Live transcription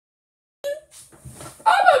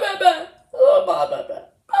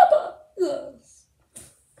Yes.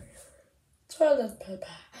 Toilet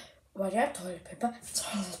paper. Why do you have toilet paper?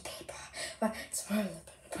 Toilet paper. Why? Toilet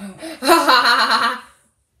paper.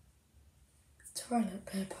 Toilet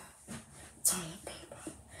paper. Toilet paper.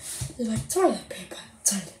 You like toilet paper?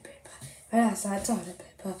 Toilet paper. And outside toilet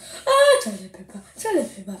paper. Ah, toilet paper. Toilet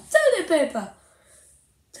paper. Toilet paper.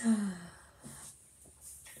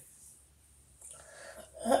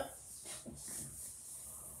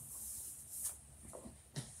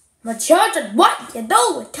 My children, what you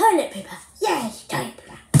do with toilet paper? Yes, toilet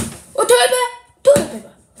paper. Oh, toilet paper? Toilet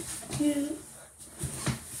paper.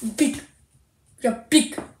 You big. You're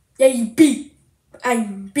big. Yeah, you big.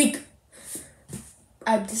 I'm big.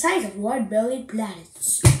 I'm the size of 1 billion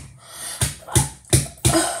planets.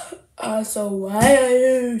 So why are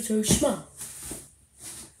you so small?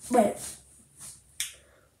 Wait.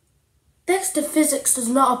 Next to physics does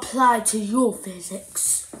not apply to your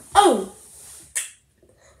physics. Oh.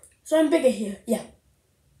 So I'm bigger here, yeah.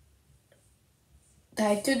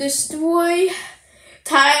 Time to destroy.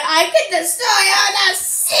 I can destroy all the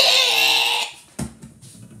shit.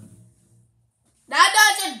 That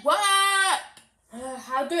doesn't work.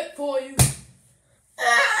 I'll do it for you.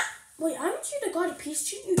 Wait, aren't you the god of peace?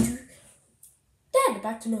 Shouldn't you do? Then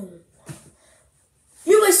back to normal.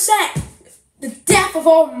 You were set the death of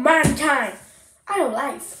all mankind. I don't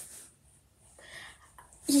life.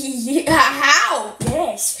 Yeah, how?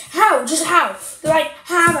 Yes. How? Just how? Like,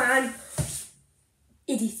 how, man?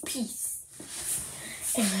 It is peace.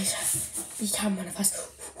 Anyways, become one of us.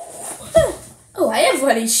 Oh, I have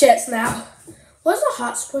one of these shits now. What's the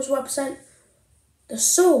heart supposed to represent? The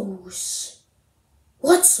souls.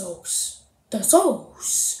 What souls? The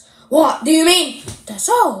souls. What do you mean? The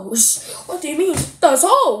souls. What do you mean? The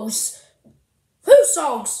souls. Whose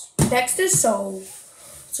souls? Dexter's soul.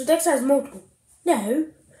 So Dexter has multiple. No.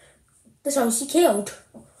 The souls he killed.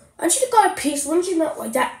 Aren't you the god of peace? Wouldn't you not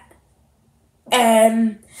like that?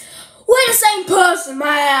 We're the same person,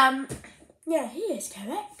 man. Yeah, he is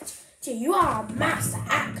correct. So you are a master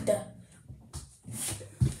actor.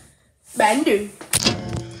 Bandu.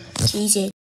 Cheesy.